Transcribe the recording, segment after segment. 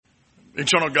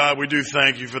Eternal God, we do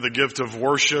thank you for the gift of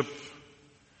worship.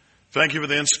 Thank you for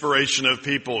the inspiration of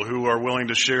people who are willing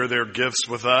to share their gifts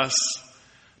with us,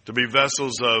 to be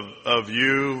vessels of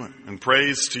you and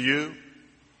praise to you.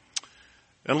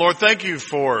 And Lord, thank you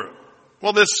for,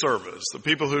 this service. The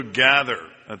people who gather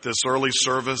at this early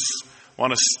service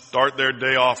want to start their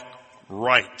day off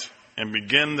right and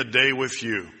begin the day with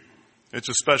you. It's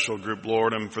a special group,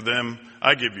 Lord, and for them,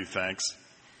 I give you thanks.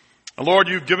 And Lord,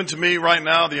 you've given to me right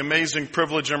now the amazing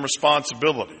privilege and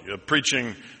responsibility of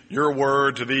preaching your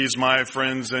word to these, my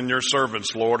friends and your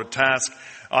servants, Lord, a task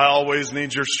I always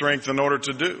need your strength in order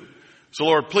to do. So,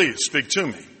 Lord, please speak to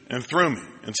me and through me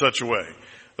in such a way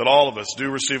that all of us do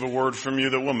receive a word from you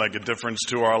that will make a difference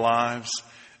to our lives.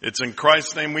 It's in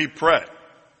Christ's name we pray.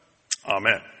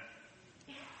 Amen.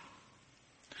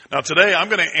 Now, today I'm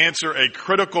going to answer a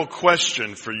critical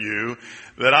question for you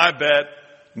that I bet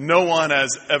no one has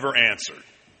ever answered.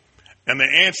 And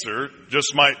the answer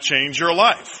just might change your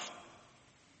life.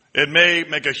 It may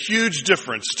make a huge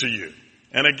difference to you.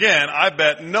 And again, I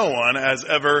bet no one has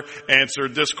ever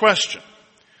answered this question.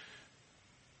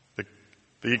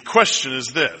 The question is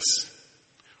this: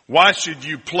 why should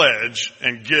you pledge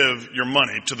and give your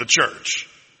money to the church?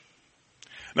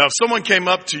 Now, if someone came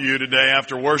up to you today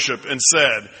after worship and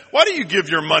said, why do you give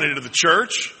your money to the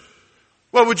church?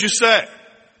 What would you say?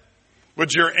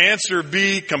 Would your answer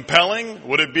be compelling?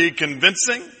 Would it be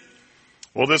convincing?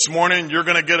 Well, this morning, you're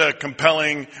going to get a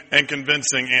compelling and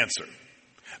convincing answer.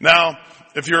 Now,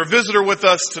 if you're a visitor with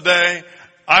us today,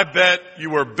 I bet you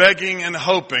were begging and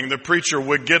hoping the preacher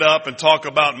would get up and talk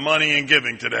about money and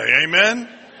giving today. Amen?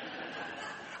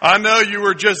 I know you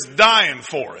were just dying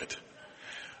for it.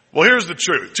 Well, here's the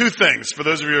truth. Two things for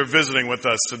those of you who are visiting with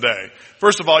us today.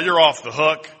 First of all, you're off the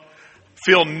hook.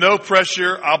 Feel no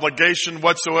pressure, obligation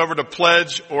whatsoever to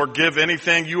pledge or give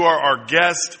anything. You are our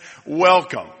guest.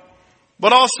 Welcome.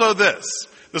 But also this.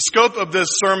 The scope of this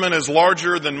sermon is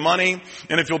larger than money.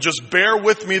 And if you'll just bear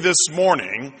with me this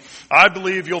morning, I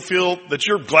believe you'll feel that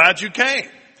you're glad you came.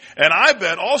 And I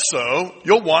bet also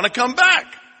you'll want to come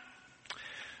back.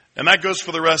 And that goes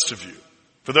for the rest of you.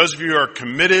 For those of you who are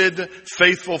committed,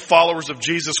 faithful followers of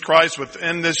Jesus Christ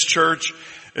within this church,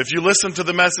 if you listen to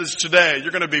the message today,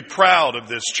 you're going to be proud of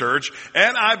this church.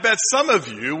 And I bet some of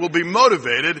you will be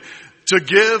motivated to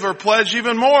give or pledge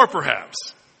even more,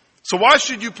 perhaps. So why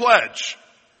should you pledge?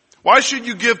 Why should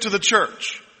you give to the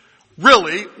church?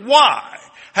 Really, why?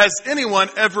 Has anyone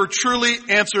ever truly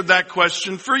answered that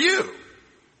question for you?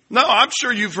 No, I'm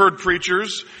sure you've heard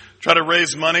preachers try to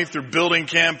raise money through building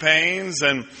campaigns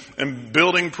and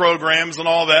building programs and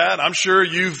all that. I'm sure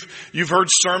you've heard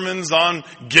sermons on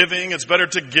giving. It's better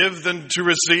to give than to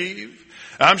receive.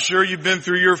 I'm sure you've been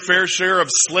through your fair share of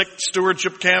slick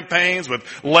stewardship campaigns with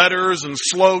letters and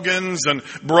slogans and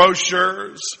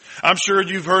brochures. I'm sure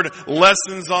you've heard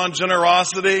lessons on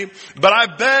generosity, but I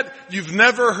bet you've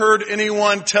never heard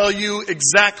anyone tell you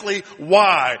exactly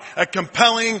why, a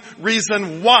compelling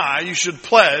reason why you should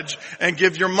pledge and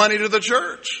give your money to the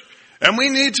church. And we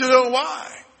need to know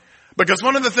why. Because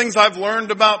one of the things I've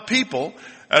learned about people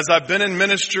as I've been in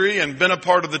ministry and been a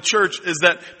part of the church is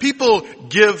that people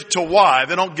give to why.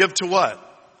 They don't give to what.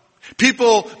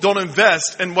 People don't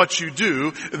invest in what you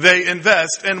do. They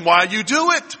invest in why you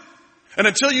do it. And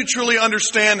until you truly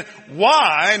understand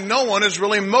why, no one is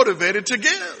really motivated to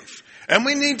give. And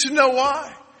we need to know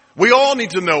why. We all need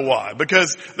to know why,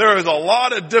 because there is a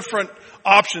lot of different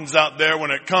options out there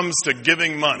when it comes to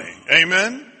giving money.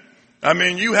 Amen? I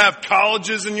mean, you have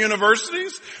colleges and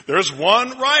universities. There's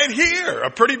one right here,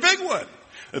 a pretty big one.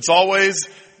 It's always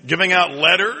giving out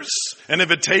letters and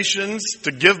invitations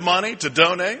to give money, to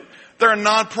donate. There are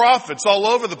nonprofits all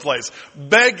over the place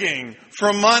begging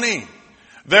for money.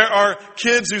 There are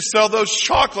kids who sell those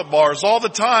chocolate bars all the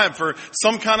time for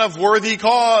some kind of worthy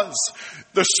cause.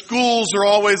 The schools are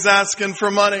always asking for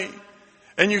money.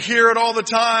 And you hear it all the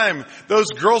time. Those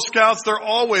Girl Scouts, they're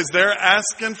always there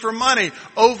asking for money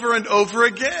over and over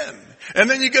again. And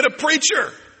then you get a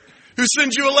preacher who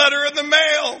sends you a letter in the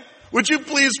mail. Would you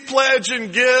please pledge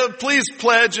and give? Please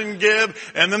pledge and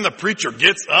give. And then the preacher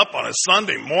gets up on a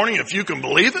Sunday morning, if you can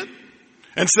believe it,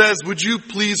 and says, would you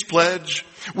please pledge?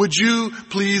 Would you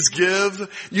please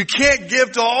give? You can't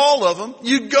give to all of them.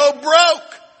 You'd go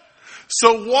broke.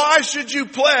 So why should you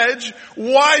pledge?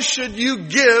 Why should you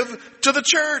give to the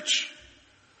church?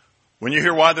 When you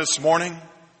hear why this morning,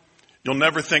 you'll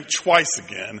never think twice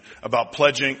again about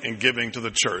pledging and giving to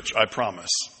the church, I promise.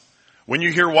 When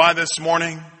you hear why this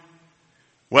morning,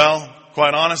 well,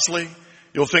 quite honestly,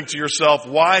 you'll think to yourself,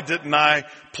 why didn't I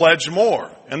pledge more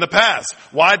in the past?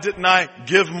 Why didn't I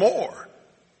give more?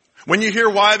 When you hear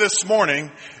why this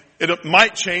morning, it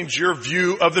might change your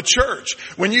view of the church.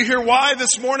 When you hear why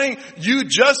this morning, you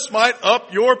just might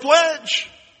up your pledge.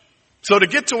 So to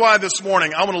get to why this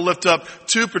morning, I want to lift up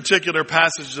two particular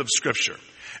passages of Scripture.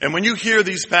 And when you hear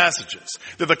these passages,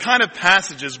 they're the kind of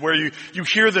passages where you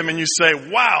hear them and you say,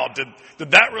 wow,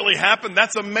 did that really happen?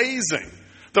 That's amazing.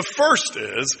 The first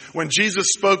is when Jesus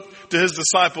spoke to his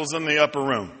disciples in the upper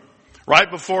room, right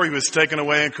before he was taken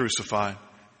away and crucified.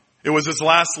 It was his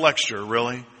last lecture,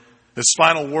 really. His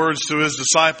final words to his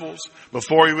disciples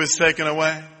before he was taken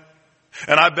away.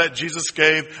 And I bet Jesus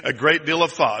gave a great deal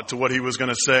of thought to what he was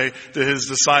going to say to his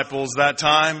disciples that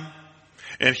time.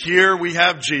 And here we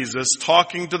have Jesus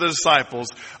talking to the disciples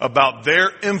about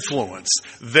their influence,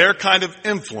 their kind of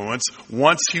influence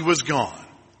once he was gone.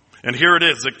 And here it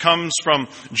is. It comes from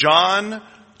John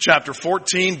chapter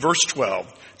 14, verse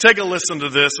 12. Take a listen to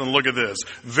this and look at this.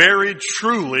 Very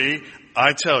truly,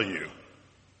 I tell you,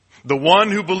 the one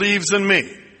who believes in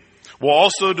me will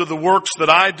also do the works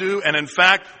that I do, and in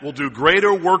fact will do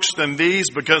greater works than these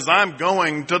because I'm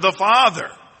going to the Father.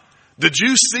 Did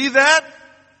you see that?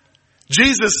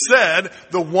 Jesus said,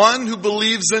 the one who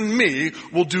believes in me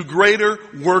will do greater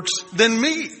works than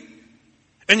me.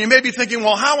 And you may be thinking,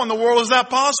 well, how in the world is that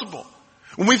possible?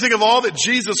 When we think of all that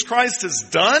Jesus Christ has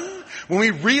done, when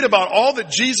we read about all that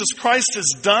Jesus Christ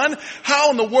has done,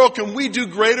 how in the world can we do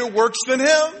greater works than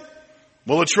him?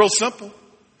 Well, it's real simple.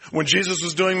 When Jesus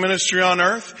was doing ministry on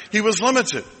earth, he was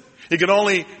limited. He could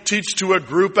only teach to a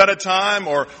group at a time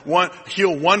or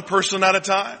heal one person at a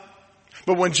time.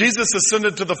 But when Jesus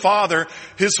ascended to the Father,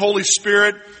 his Holy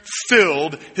Spirit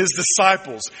filled his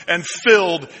disciples and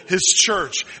filled his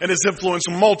church, and his influence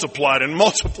multiplied and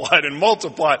multiplied and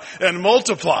multiplied and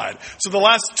multiplied. So the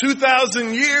last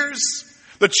 2,000 years,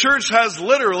 the church has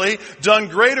literally done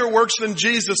greater works than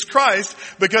Jesus Christ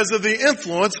because of the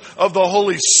influence of the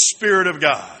Holy Spirit of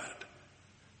God.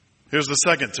 Here's the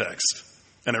second text,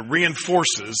 and it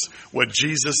reinforces what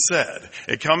Jesus said.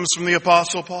 It comes from the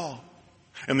Apostle Paul.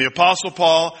 And the Apostle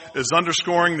Paul is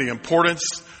underscoring the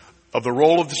importance of the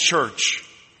role of the church.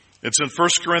 It's in 1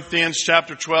 Corinthians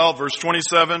chapter 12, verse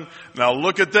 27. Now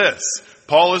look at this.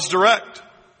 Paul is direct.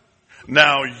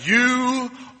 Now you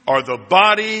are the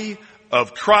body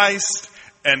of Christ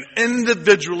and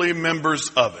individually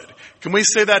members of it. Can we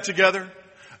say that together?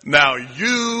 Now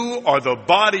you are the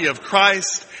body of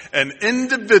Christ and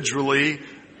individually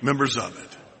members of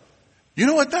it. You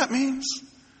know what that means?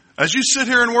 As you sit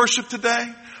here and worship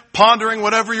today, pondering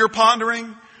whatever you're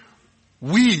pondering,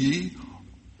 we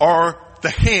are the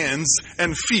hands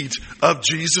and feet of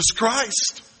Jesus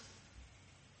Christ.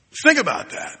 Think about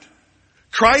that.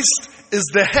 Christ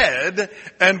is the head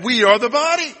and we are the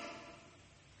body.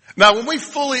 Now, when we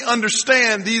fully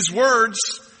understand these words,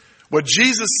 what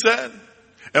Jesus said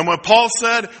and what Paul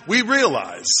said, we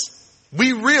realize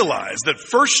that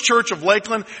First Church of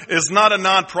Lakeland is not a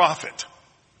nonprofit.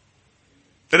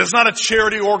 It is not a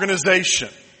charity organization.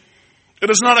 It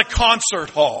is not a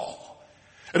concert hall.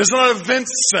 It is not an event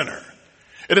center.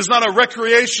 It is not a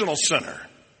recreational center.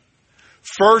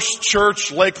 First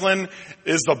Church Lakeland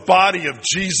is the body of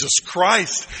Jesus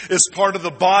Christ. It's part of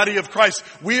the body of Christ.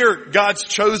 We are God's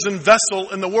chosen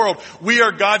vessel in the world. We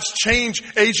are God's change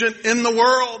agent in the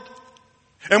world.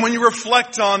 And when you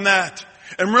reflect on that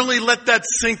and really let that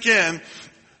sink in,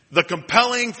 the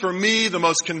compelling for me, the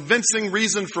most convincing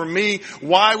reason for me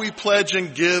why we pledge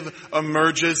and give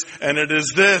emerges, and it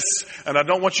is this, and I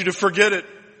don't want you to forget it.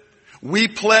 We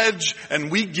pledge and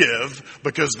we give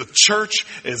because the church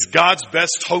is God's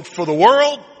best hope for the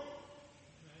world.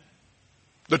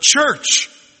 The church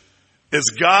is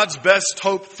God's best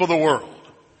hope for the world.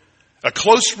 A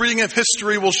close reading of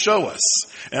history will show us,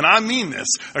 and I mean this,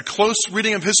 a close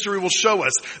reading of history will show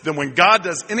us that when God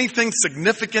does anything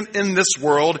significant in this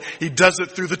world, he does it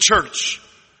through the church.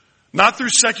 Not through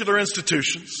secular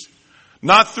institutions,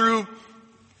 not through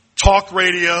talk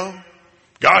radio,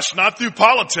 not through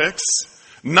politics,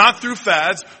 not through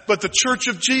fads, but the church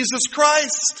of Jesus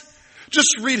Christ.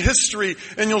 Just read history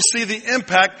and you'll see the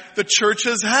impact the church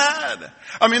has had.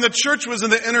 I mean, the church was in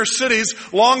the inner cities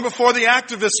long before the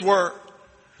activists were.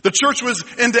 The church was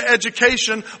into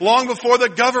education long before the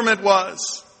government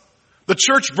was. The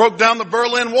church broke down the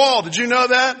Berlin Wall. Did you know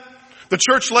that? The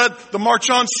church led the March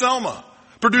on Selma,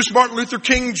 produced Martin Luther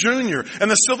King Jr. and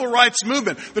the Civil Rights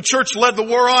Movement. The church led the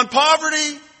war on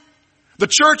poverty. The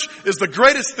church is the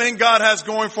greatest thing God has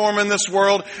going for him in this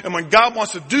world. And when God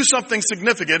wants to do something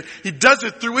significant, he does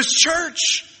it through his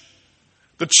church.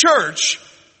 The church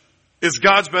is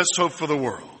God's best hope for the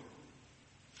world.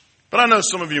 But I know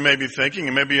some of you may be thinking,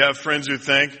 and maybe you have friends who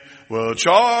think, well,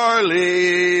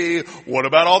 Charlie, what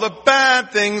about all the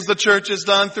bad things the church has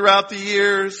done throughout the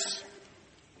years?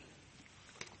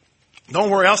 Don't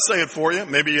worry, I'll say it for you.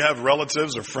 Maybe you have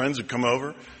relatives or friends who come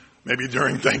over, maybe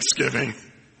during Thanksgiving,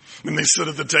 and they sit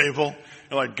at the table.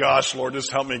 You're like, gosh, Lord, just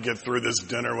help me get through this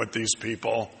dinner with these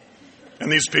people.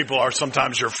 And these people are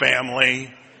sometimes your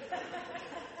family.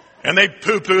 And they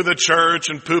poo-poo the church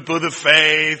and poo-poo the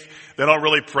faith. They don't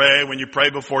really pray. When you pray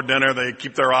before dinner, they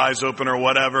keep their eyes open or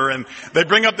whatever. And they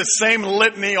bring up the same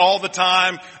litany all the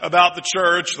time about the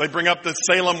church. They bring up the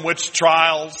Salem witch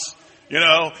trials,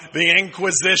 the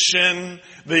Inquisition,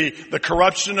 the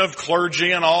corruption of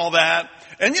clergy and all that.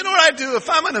 And you know what I do? If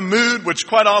I'm in a mood, which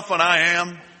quite often I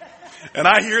am, and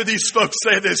I hear these folks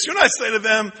say this, you know what I say to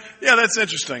them? Yeah, that's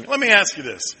interesting. Let me ask you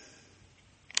this.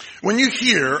 When you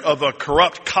hear of a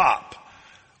corrupt cop,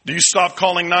 do you stop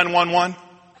calling 911?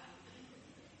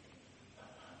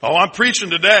 Oh, I'm preaching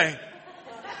today.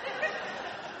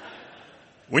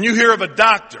 When you hear of a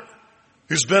doctor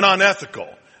who's been unethical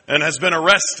and has been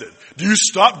arrested, do you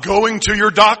stop going to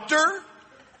your doctor?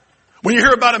 When you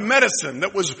hear about a medicine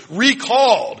that was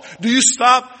recalled, do you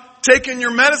stop taking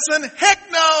your medicine?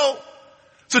 Heck no!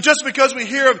 So just because we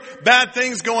hear of bad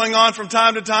things going on from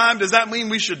time to time, does that mean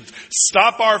we should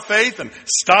stop our faith and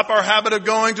stop our habit of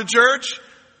going to church?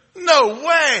 No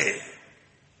way!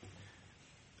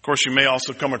 Of course, you may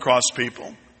also come across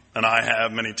people, and I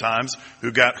have many times,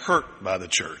 who got hurt by the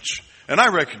church. And I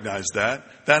recognize that.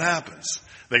 That happens.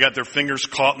 They got their fingers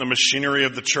caught in the machinery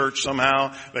of the church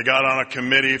somehow. They got on a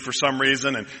committee for some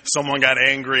reason and someone got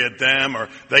angry at them or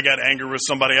they got angry with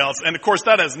somebody else. And of course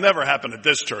that has never happened at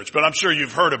this church, but I'm sure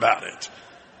you've heard about it.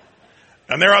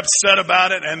 And they're upset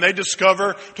about it and they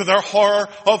discover to their horror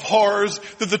of horrors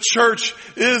that the church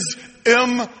is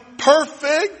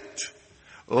imperfect.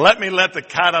 Let me let the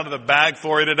cat out of the bag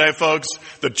for you today, folks.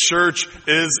 The church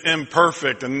is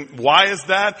imperfect. And why is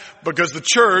that? Because the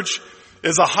church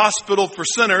is a hospital for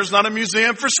sinners, not a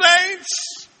museum for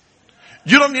saints.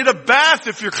 You don't need a bath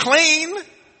if you're clean.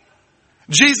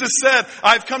 Jesus said,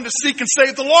 I've come to seek and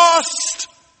save the lost.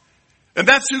 And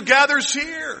that's who gathers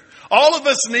here. All of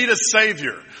us need a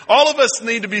Savior. All of us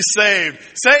need to be saved.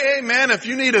 Say amen if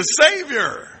you need a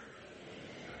Savior.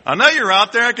 I know you're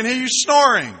out there. I can hear you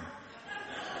snoring.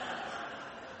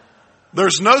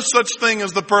 There's no such thing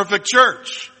as the perfect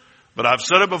church. But I've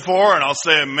said it before, and I'll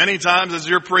say it many times as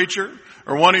your preacher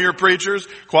or one of your preachers.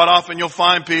 Quite often you'll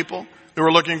find people who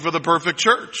are looking for the perfect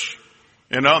church.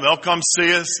 They'll come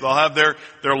see us. They'll have their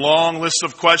long list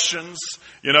of questions.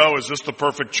 Is this the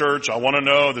perfect church? I want to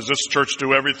know, does this church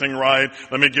do everything right?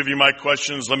 Let me give you my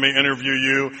questions. Let me interview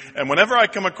you. And whenever I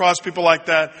come across people like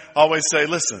that, I always say,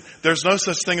 listen, there's no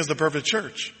such thing as the perfect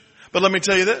church. But let me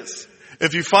tell you this.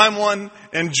 If you find one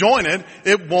and join it,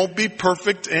 it won't be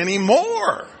perfect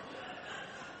anymore.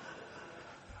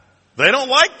 They don't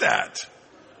like that.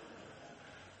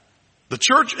 The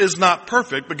church is not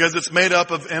perfect because it's made up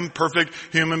of imperfect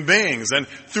human beings. And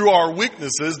through our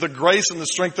weaknesses, the grace and the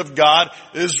strength of God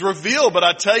is revealed. But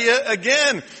I tell you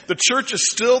again, the church is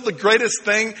still the greatest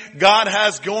thing God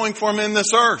has going for him in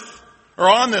this earth or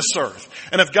on this earth.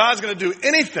 And if God's going to do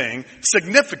anything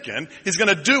significant, he's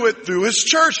going to do it through his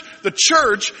church. The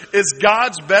church is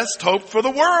God's best hope for the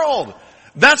world.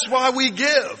 That's why we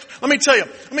give. Let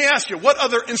me ask you, what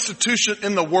other institution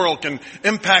in the world can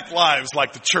impact lives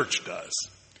like the church does?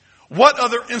 What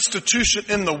other institution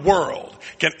in the world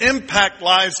can impact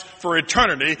lives for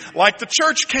eternity like the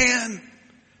church can?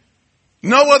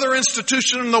 No other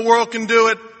institution in the world can do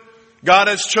it. God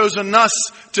has chosen us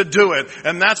to do it.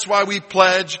 And that's why we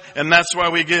pledge and that's why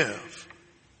we give.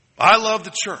 I love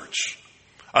the church.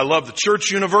 I love the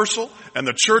church universal and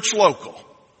the church local.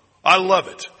 I love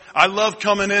it. I love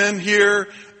coming in here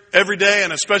every day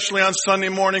and especially on Sunday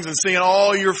mornings and seeing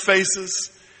all your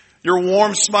faces, your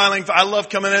warm smiling. I love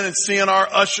coming in and seeing our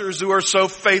ushers who are so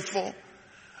faithful.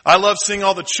 I love seeing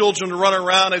all the children run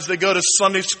around as they go to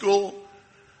Sunday school.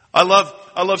 I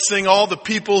love seeing all the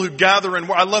people who gather and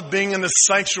I love being in this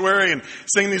sanctuary and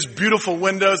seeing these beautiful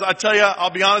windows. I tell you, I'll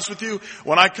be honest with you,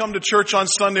 when I come to church on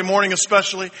Sunday morning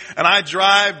especially, and I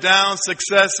drive down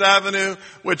Success Avenue,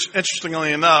 which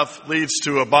interestingly enough leads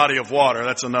to a body of water.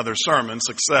 That's another sermon,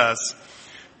 Success.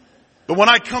 But when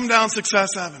I come down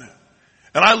Success Avenue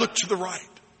and I look to the right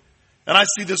and I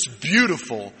see this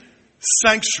beautiful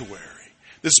sanctuary,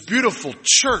 this beautiful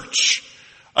church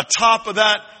atop of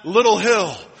that little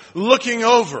hill, looking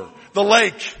over the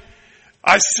lake.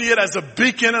 I see it as a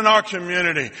beacon in our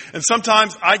community. And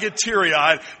sometimes I get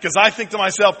teary-eyed because I think to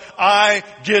myself, I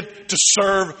get to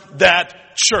serve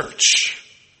that church.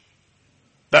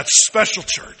 That special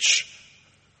church.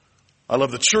 I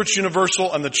love the church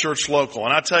universal and the church local.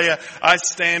 And I tell you, I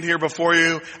stand here before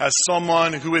you as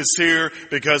someone who is here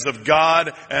because of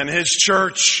God and His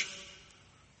church.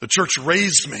 The church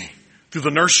raised me through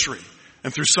the nursery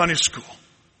and through Sunday school.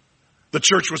 The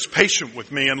church was patient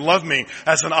with me and loved me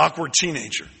as an awkward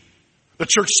teenager. The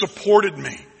church supported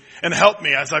me and helped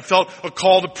me as I felt a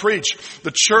call to preach.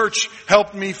 The church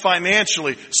helped me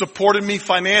financially, supported me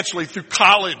financially through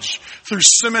college, through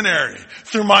seminary,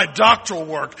 through my doctoral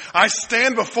work. I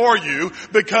stand before you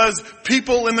because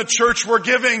people in the church were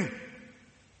giving.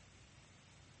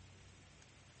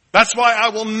 That's why I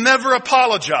will never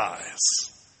apologize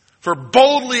for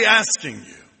boldly asking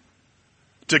you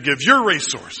to give your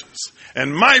resources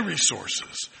and my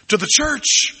resources to the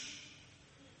church.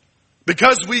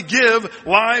 Because we give,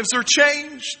 lives are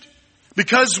changed.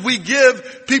 Because we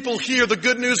give, people hear the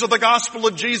good news of the gospel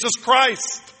of Jesus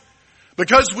Christ.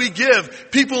 Because we give,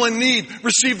 people in need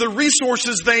receive the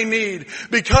resources they need.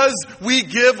 Because we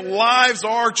give, lives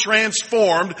are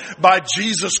transformed by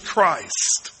Jesus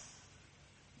Christ.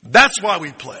 That's why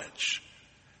we pledge.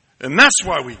 And that's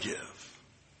why we give.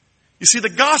 You see, the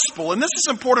gospel, and this is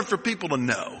important for people to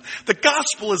know, the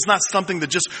gospel is not something that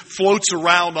just floats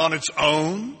around on its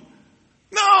own.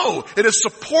 No, it is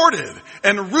supported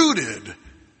and rooted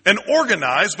and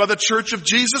organized by the Church of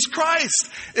Jesus Christ.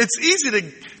 It's easy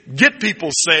to get people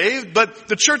saved, but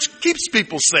the church keeps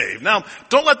people saved. Now,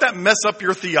 don't let that mess up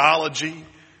your theology.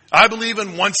 I believe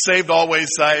in once saved, always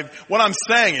saved. What I'm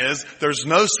saying is there's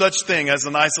no such thing as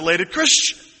an isolated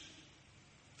Christian.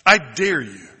 I dare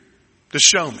you to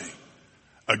show me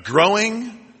a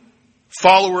growing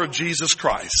follower of Jesus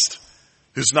Christ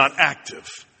who's not active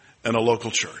in a local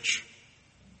church.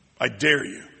 I dare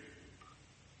you.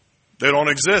 They don't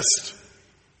exist.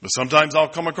 But sometimes I'll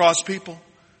come across people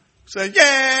who say,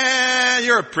 yeah,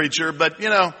 you're a preacher, but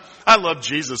I love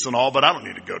Jesus and all, but I don't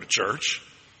need to go to church.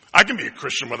 I can be a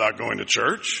Christian without going to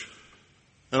church.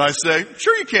 And I say,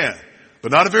 sure you can,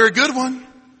 but not a very good one.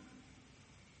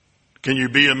 Can you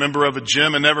be a member of a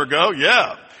gym and never go?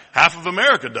 Yeah, half of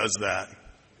America does that.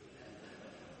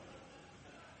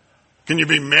 Can you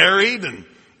be married and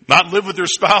not live with your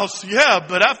spouse? Yeah,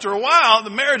 but after a while, the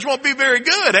marriage won't be very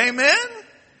good. Amen?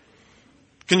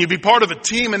 Can you be part of a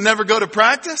team and never go to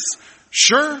practice?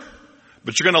 Sure,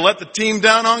 but you're going to let the team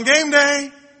down on game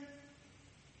day.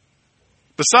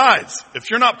 Besides, if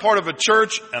you're not part of a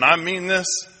church, and I mean this,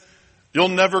 you'll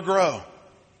never grow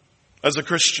as a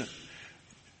Christian.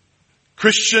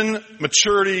 Christian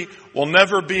maturity will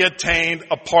never be attained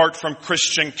apart from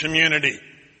Christian community.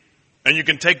 And you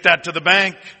can take that to the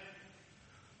bank.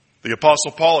 The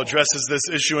Apostle Paul addresses this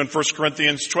issue in 1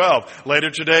 Corinthians 12.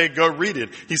 Later today, go read it.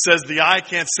 He says, the eye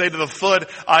can't say to the foot,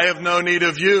 I have no need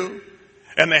of you.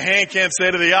 And the hand can't say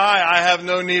to the eye, I have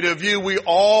no need of you. We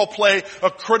all play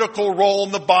a critical role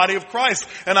in the body of Christ.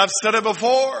 And I've said it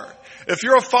before. If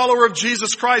you're a follower of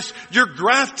Jesus Christ, you're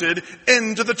grafted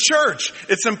into the church.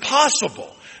 It's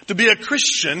impossible to be a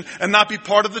Christian and not be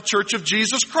part of the church of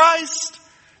Jesus Christ.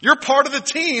 You're part of the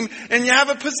team and you have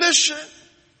a position.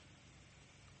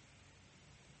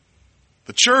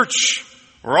 The church,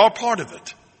 we're all part of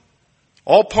it.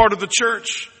 All part of the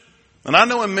church. And I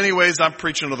know in many ways I'm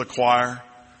preaching to the choir.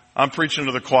 I'm preaching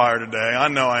to the choir today. I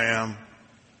know I am.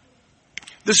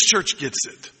 This church gets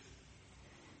it.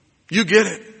 You get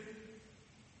it.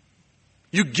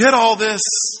 You get all this.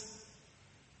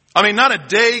 I mean, not a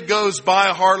day goes by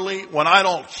hardly when I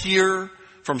don't hear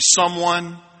from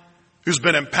someone who's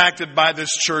been impacted by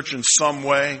this church in some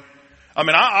way. I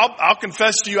mean, I'll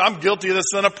confess to you, I'm guilty of this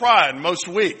sin of pride most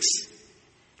weeks.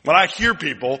 When I hear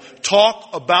people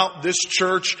talk about this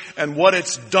church and what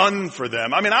it's done for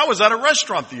them. I mean, I was at a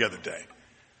restaurant the other day.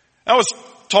 I was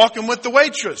talking with the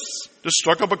waitress. Just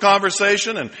struck up a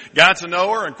conversation and got to know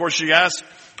her. And of course, she asked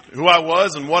who I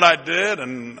was and what I did.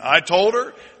 And I told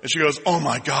her. And she goes, oh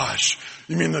my gosh,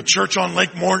 you mean the church on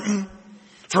Lake Morton?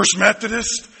 First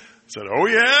Methodist? I said, oh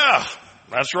yeah,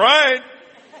 that's right.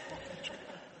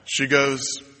 She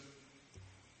goes,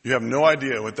 you have no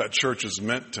idea what that church has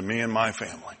meant to me and my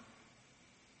family.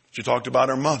 She talked about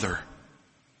her mother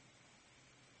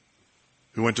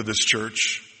who went to this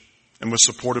church and was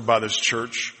supported by this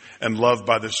church and loved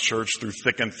by this church through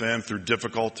thick and thin, through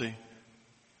difficulty.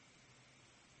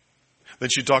 Then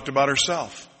she talked about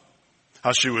herself,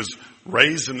 how she was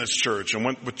raised in this church and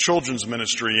went with children's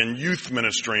ministry and youth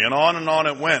ministry and on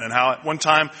it went. And how at one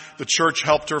time the church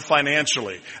helped her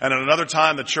financially. And at another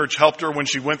time the church helped her when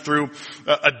she went through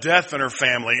a death in her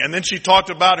family. And then she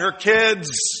talked about her kids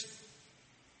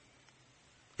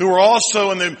who are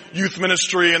also in the youth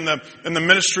ministry and the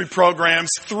ministry programs.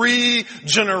 3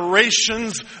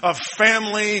 generations of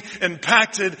family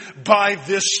impacted by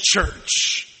this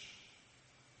church.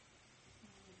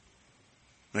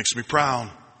 Makes me proud.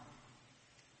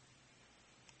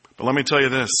 But let me tell you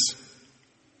this.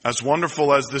 As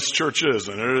wonderful as this church is,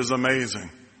 and it is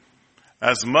amazing,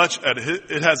 as much as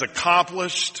it has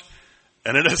accomplished,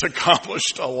 and it has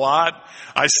accomplished a lot.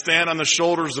 I stand on the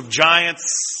shoulders of giants.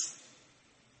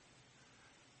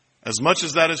 As much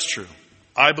as that is true,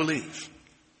 I believe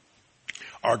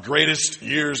our greatest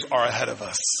years are ahead of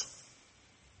us.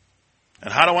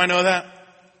 And how do I know that?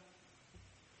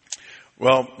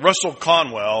 Well, Russell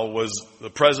Conwell was the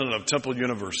president of Temple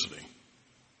University,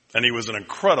 and he was an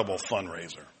incredible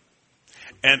fundraiser.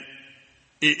 And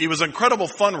he was an incredible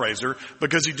fundraiser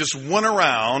because he just went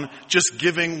around just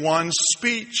giving one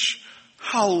speech.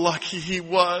 How lucky he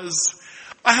was.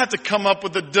 I had to come up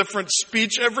with a different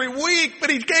speech every week, but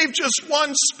he gave just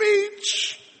one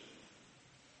speech.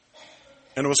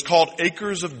 And it was called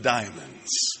Acres of Diamonds.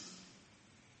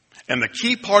 And the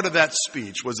key part of that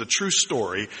speech was a true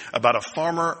story about a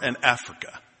farmer in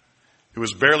Africa who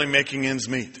was barely making ends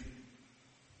meet.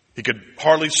 He could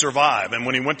hardly survive. And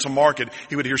when he went to market,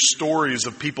 he would hear stories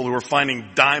of people who were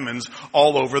finding diamonds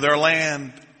all over their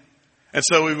land. And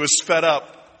so he was fed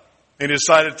up. And he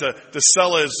decided to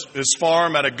sell his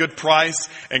farm at a good price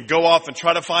and go off and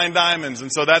try to find diamonds.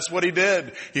 And so that's what he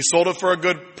did. He sold it for a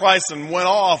good price and went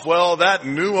off. Well, that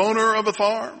new owner of the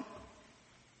farm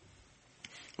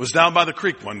was down by the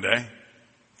creek one day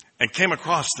and came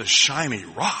across this shiny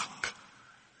rock.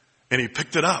 And he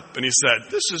picked it up and he said,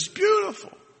 "This is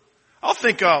beautiful. I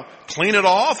think I'll clean it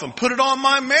off and put it on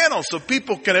my mantle so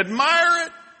people can admire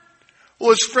it."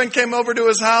 Well, his friend came over to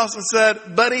his house and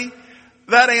said, "Buddy,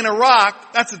 that ain't a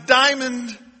rock, that's a diamond."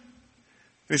 And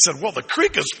he said, "Well, the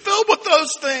creek is filled with those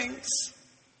things."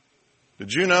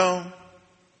 Did you know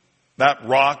that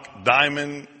rock,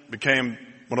 diamond, became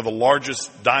one of the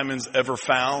largest diamonds ever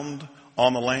found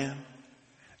on the land?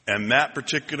 And that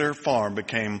particular farm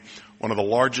became one of the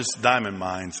largest diamond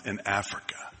mines in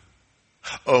Africa.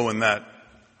 Oh, and that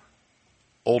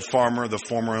old farmer, the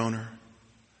former owner,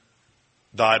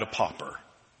 died a pauper,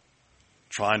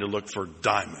 trying to look for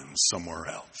diamonds somewhere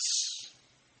else.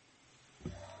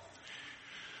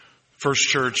 First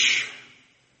Church,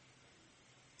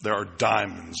 there are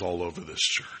diamonds all over this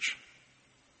church.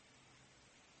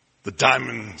 The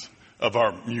diamond of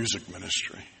our music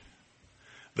ministry.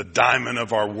 The diamond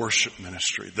of our worship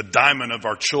ministry. The diamond of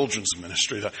our children's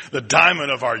ministry. The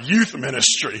diamond of our youth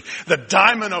ministry. The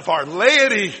diamond of our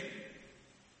laity.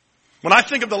 When I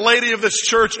think of the laity of this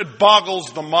church, it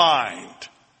boggles the mind.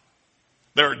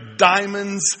 There are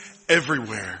diamonds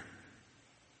everywhere.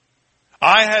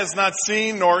 Eye has not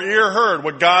seen nor ear heard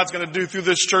what God's going to do through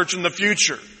this church in the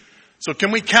future. So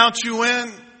can we count you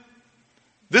in?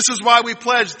 This is why we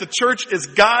pledge the church is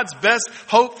God's best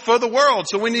hope for the world.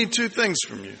 So we need 2 things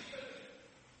from you.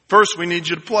 First, we need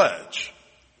you to pledge.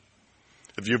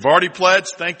 If you've already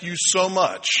pledged, thank you so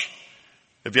much.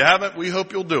 If you haven't, we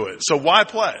hope you'll do it. So why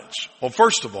pledge? Well,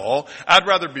 first of all, I'd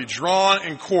rather be drawn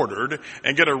and quartered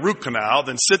and get a root canal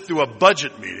than sit through a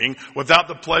budget meeting without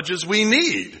the pledges we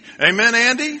need. Amen,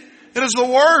 Andy? It is the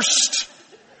worst.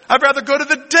 I'd rather go to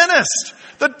the dentist,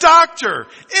 the doctor,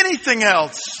 anything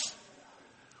else.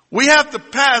 We have to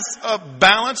pass a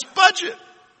balanced budget.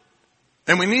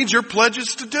 And we need your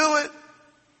pledges to do it.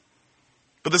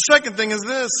 But the second thing is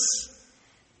this.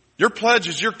 Your pledge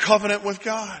is your covenant with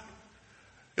God.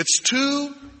 It's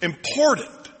too important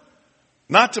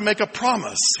not to make a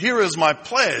promise. Here is my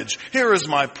pledge. Here is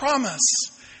my promise.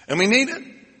 And we need it.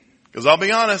 Because I'll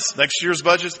be honest, next year's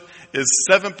budget is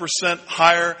 7%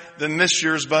 higher than this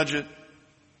year's budget.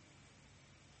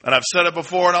 And I've said it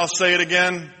before and I'll say it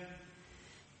again.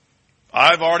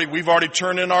 We've already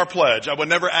turned in our pledge. I would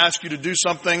never ask you to do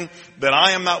something that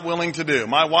I am not willing to do.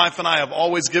 My wife and I have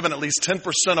always given at least 10%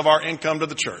 of our income to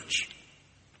the church.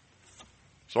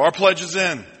 So our pledge is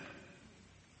in.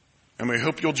 And we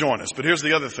hope you'll join us. But here's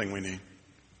the other thing we need.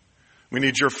 We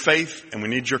need your faith and we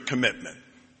need your commitment.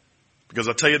 Because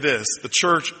I'll tell you this, the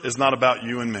church is not about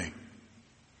you and me.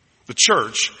 The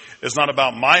church is not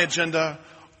about my agenda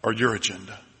or your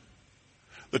agenda.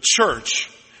 The church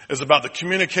is about the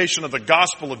communication of the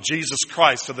gospel of Jesus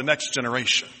Christ to the next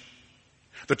generation.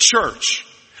 The church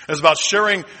is about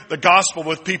sharing the gospel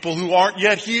with people who aren't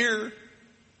yet here.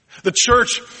 The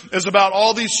church is about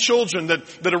all these children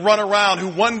that run around who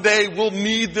one day will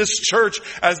need this church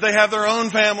as they have their own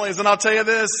families. And I'll tell you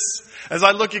this, as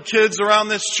I look at kids around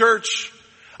this church,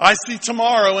 I see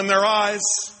tomorrow in their eyes.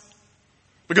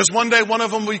 Because one day one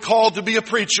of them will be called to be a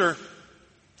preacher.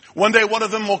 One day one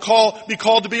of them will be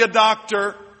called to be a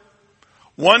doctor.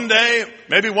 One day,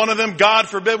 maybe one of them, God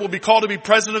forbid, will be called to be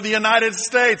president of the United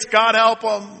States. God help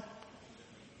them.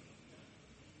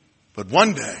 But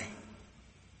one day,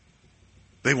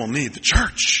 they will need the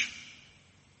church.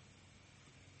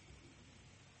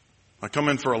 I come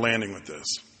in for a landing with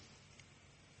this.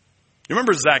 You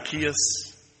remember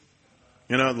Zacchaeus?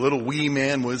 You know, the little wee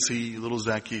man was he, little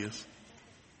Zacchaeus.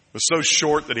 Was so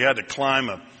short that he had to climb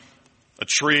a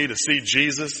tree to see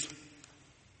Jesus.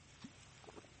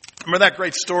 Remember that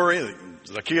great story?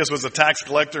 Zacchaeus was a tax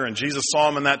collector and Jesus saw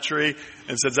him in that tree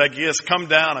and said, Zacchaeus, come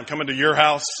down. I'm coming to your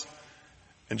house.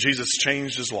 And Jesus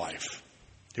changed his life.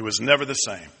 He was never the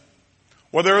same.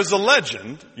 Well, there is a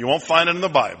legend. You won't find it in the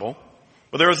Bible.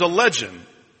 But there is a legend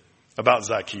about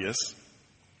Zacchaeus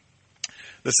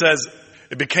that says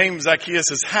it became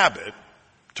Zacchaeus' habit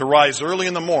to rise early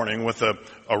in the morning with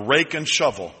a rake and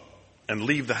shovel and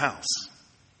leave the house.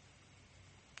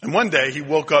 And one day he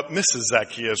woke up Mrs.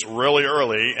 Zacchaeus really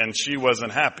early and she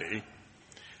wasn't happy.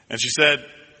 And she said,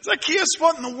 Zacchaeus,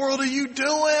 what in the world are you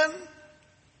doing?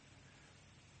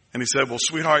 And he said, well,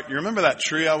 sweetheart, you remember that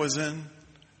tree I was in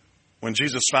when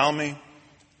Jesus found me?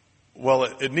 Well,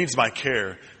 it needs my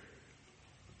care.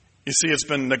 You see, it's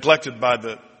been neglected by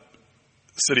the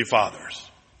city fathers.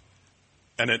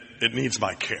 And it needs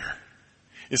my care.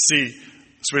 You see,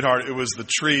 sweetheart, it was the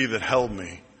tree that held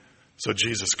me so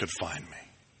Jesus could find me.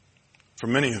 For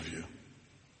many of you,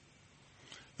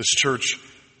 this church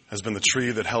has been the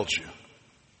tree that held you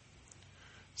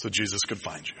so Jesus could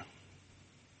find you.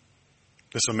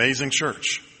 This amazing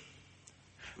church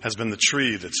has been the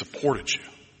tree that supported you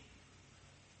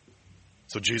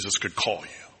so Jesus could call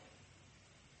you.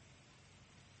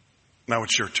 Now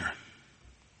it's your turn.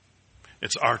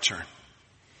 It's our turn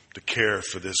to care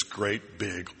for this great,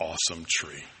 big, awesome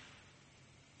tree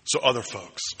so other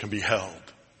folks can be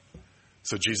held,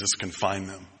 so Jesus can find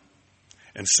them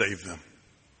and save them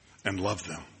and love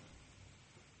them.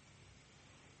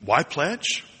 Why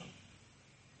pledge?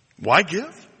 Why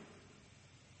give?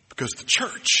 Because the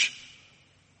church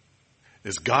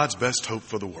is God's best hope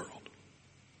for the world.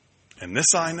 And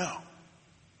this I know,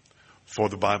 for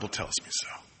the Bible tells me so.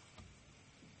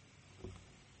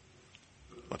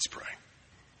 Let's pray.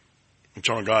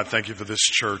 Eternal God, thank you for this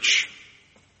church,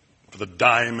 for the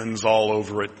diamonds all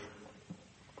over it,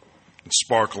 and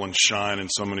sparkle and shine in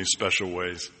so many special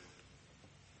ways.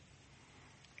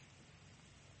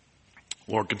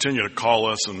 Lord, continue to call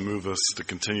us and move us to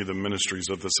continue the ministries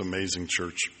of this amazing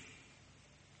church.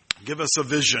 Give us a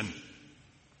vision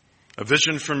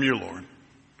from you, Lord,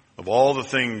 of all the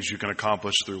things you can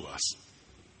accomplish through us.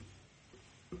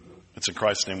 It's in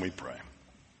Christ's name we pray.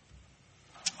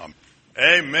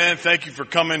 Amen. Thank you for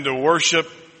coming to worship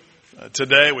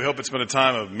today. We hope it's been a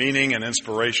time of meaning and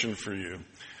inspiration for you.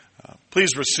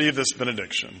 Please receive this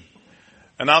benediction.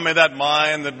 And now may that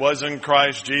mind that was in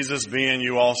Christ Jesus be in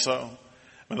you also.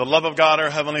 May the love of God, our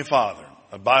Heavenly Father,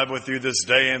 abide with you this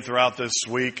day and throughout this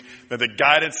week. May the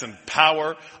guidance and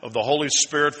power of the Holy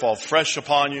Spirit fall fresh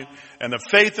upon you. And the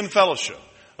faith and fellowship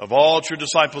of all true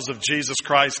disciples of Jesus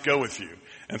Christ go with you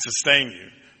and sustain you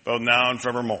both now and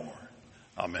forevermore.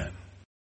 Amen.